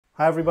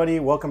Hi everybody,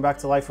 welcome back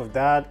to Life of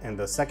Dad and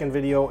the second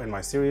video in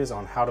my series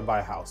on how to buy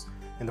a house.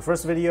 In the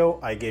first video,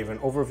 I gave an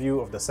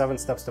overview of the 7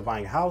 steps to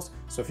buying a house,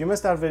 so if you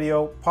missed that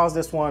video, pause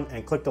this one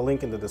and click the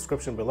link in the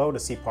description below to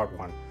see part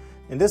 1.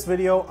 In this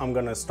video, I'm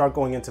going to start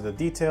going into the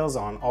details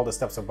on all the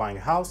steps of buying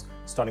a house,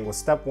 starting with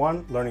step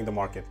 1, learning the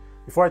market.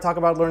 Before I talk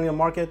about learning the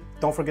market,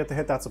 don't forget to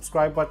hit that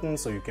subscribe button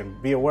so you can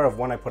be aware of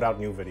when I put out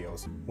new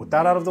videos. With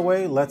that out of the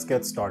way, let's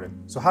get started.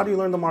 So how do you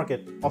learn the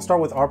market? I'll start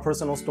with our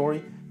personal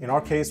story. In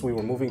our case, we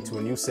were moving to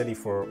a new city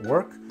for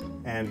work,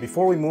 and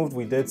before we moved,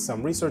 we did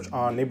some research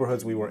on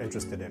neighborhoods we were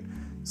interested in.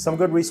 Some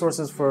good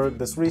resources for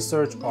this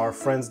research are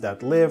friends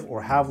that live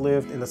or have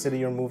lived in the city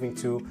you're moving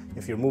to.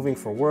 If you're moving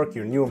for work,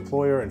 your new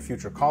employer and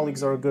future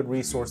colleagues are good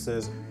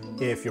resources.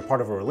 If you're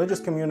part of a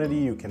religious community,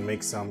 you can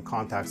make some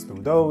contacts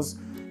through those.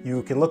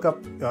 You can look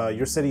up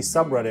your city's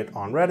subreddit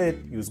on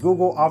Reddit, use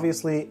Google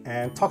obviously,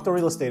 and talk to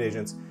real estate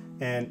agents.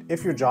 And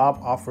if your job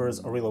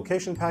offers a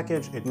relocation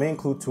package, it may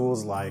include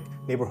tools like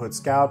Neighborhood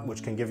Scout,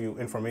 which can give you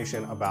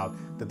information about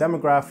the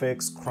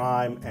demographics,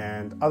 crime,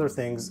 and other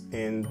things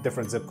in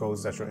different zip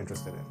codes that you're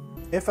interested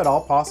in. If at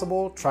all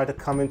possible, try to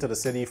come into the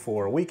city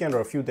for a weekend or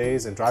a few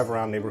days and drive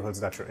around neighborhoods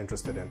that you're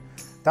interested in.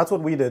 That's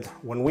what we did.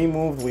 When we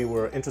moved, we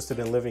were interested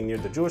in living near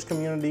the Jewish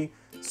community,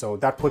 so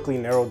that quickly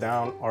narrowed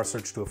down our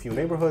search to a few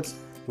neighborhoods.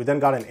 We then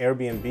got an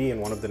Airbnb in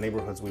one of the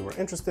neighborhoods we were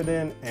interested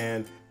in,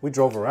 and we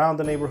drove around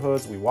the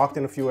neighborhoods, we walked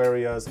in a few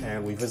areas,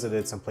 and we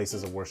visited some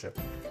places of worship.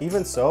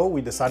 Even so,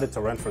 we decided to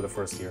rent for the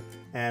first year.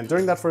 And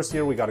during that first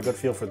year, we got a good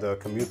feel for the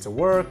commute to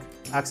work,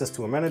 access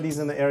to amenities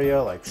in the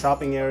area like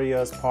shopping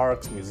areas,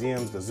 parks,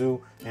 museums, the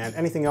zoo, and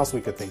anything else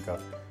we could think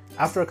of.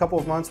 After a couple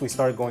of months, we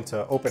started going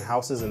to open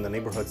houses in the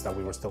neighborhoods that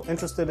we were still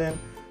interested in.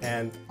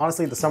 And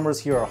honestly, the summers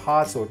here are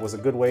hot, so it was a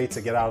good way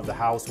to get out of the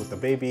house with the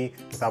baby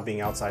without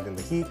being outside in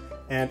the heat.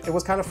 And it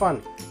was kind of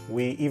fun.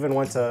 We even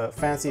went to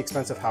fancy,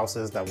 expensive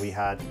houses that we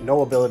had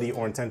no ability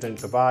or intention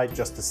to buy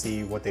just to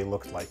see what they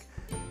looked like.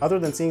 Other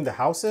than seeing the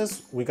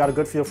houses, we got a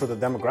good feel for the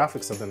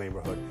demographics of the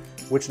neighborhood.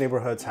 Which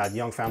neighborhoods had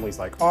young families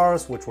like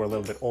ours, which were a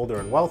little bit older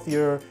and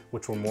wealthier,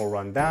 which were more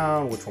run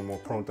down, which were more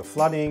prone to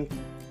flooding.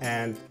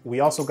 And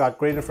we also got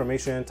great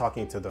information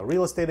talking to the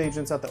real estate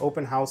agents at the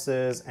open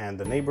houses and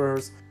the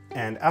neighbors.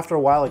 And after a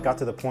while, it got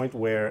to the point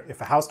where if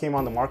a house came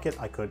on the market,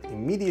 I could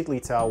immediately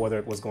tell whether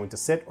it was going to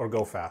sit or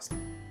go fast.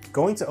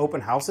 Going to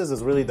open houses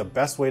is really the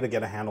best way to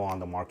get a handle on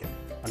the market.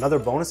 Another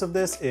bonus of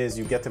this is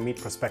you get to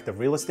meet prospective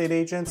real estate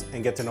agents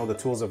and get to know the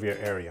tools of your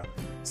area.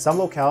 Some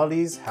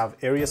localities have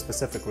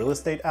area-specific real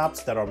estate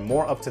apps that are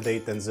more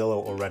up-to-date than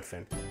Zillow or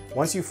Redfin.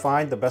 Once you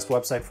find the best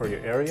website for your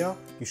area,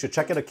 you should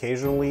check it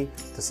occasionally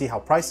to see how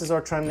prices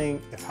are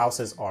trending, if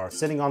houses are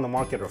sitting on the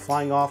market or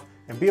flying off,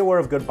 and be aware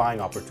of good buying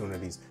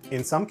opportunities.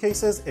 In some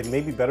cases, it may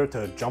be better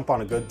to jump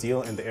on a good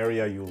deal in the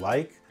area you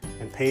like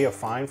and pay a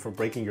fine for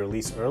breaking your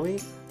lease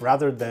early,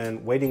 rather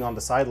than waiting on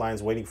the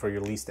sidelines waiting for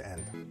your lease to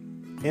end.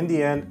 In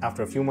the end,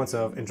 after a few months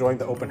of enjoying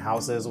the open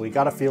houses, we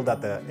got a feel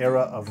that the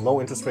era of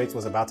low interest rates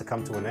was about to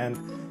come to an end,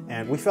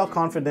 and we felt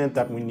confident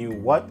that we knew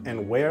what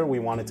and where we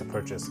wanted to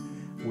purchase.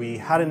 We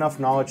had enough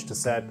knowledge to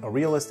set a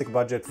realistic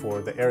budget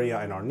for the area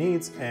and our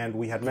needs, and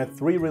we had met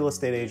 3 real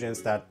estate agents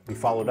that we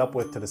followed up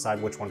with to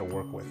decide which one to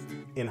work with.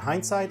 In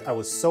hindsight, I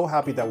was so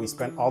happy that we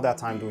spent all that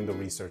time doing the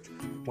research.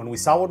 When we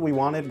saw what we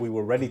wanted, we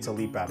were ready to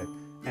leap at it.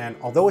 And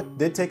although it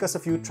did take us a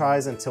few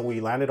tries until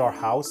we landed our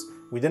house,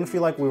 we didn't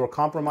feel like we were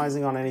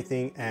compromising on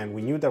anything, and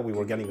we knew that we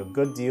were getting a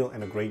good deal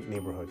in a great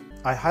neighborhood.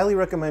 I highly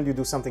recommend you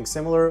do something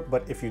similar,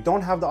 but if you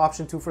don't have the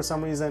option to for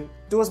some reason,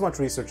 do as much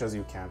research as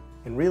you can.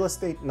 In real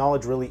estate,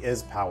 knowledge really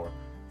is power.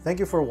 Thank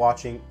you for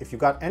watching. If you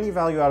got any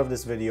value out of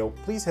this video,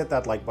 please hit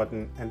that like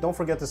button, and don't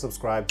forget to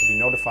subscribe to be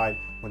notified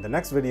when the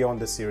next video in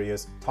this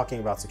series talking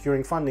about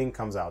securing funding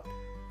comes out.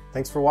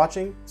 Thanks for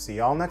watching. See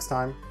y'all next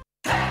time.